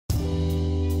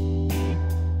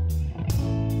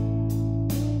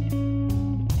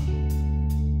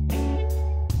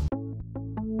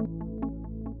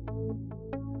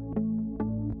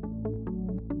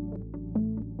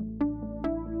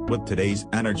With today's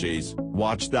energies,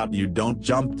 watch that you don't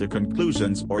jump to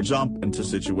conclusions or jump into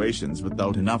situations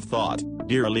without enough thought,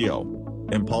 dear Leo.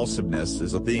 Impulsiveness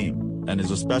is a theme, and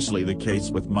is especially the case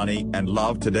with money and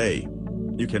love today.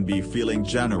 You can be feeling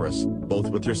generous, both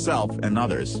with yourself and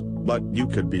others, but you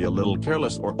could be a little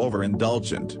careless or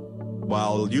overindulgent.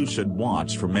 While you should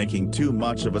watch for making too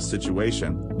much of a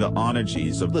situation, the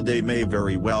energies of the day may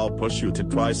very well push you to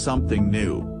try something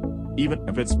new. Even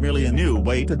if it's merely a new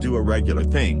way to do a regular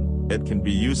thing, it can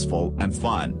be useful and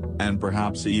fun, and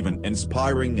perhaps even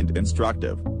inspiring and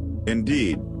instructive.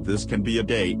 Indeed, this can be a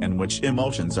day in which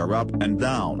emotions are up and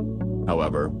down.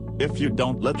 However, if you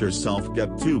don't let yourself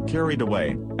get too carried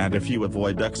away, and if you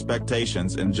avoid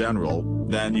expectations in general,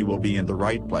 then you will be in the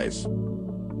right place.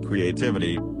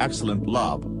 Creativity, excellent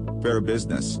love, fair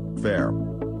business, fair.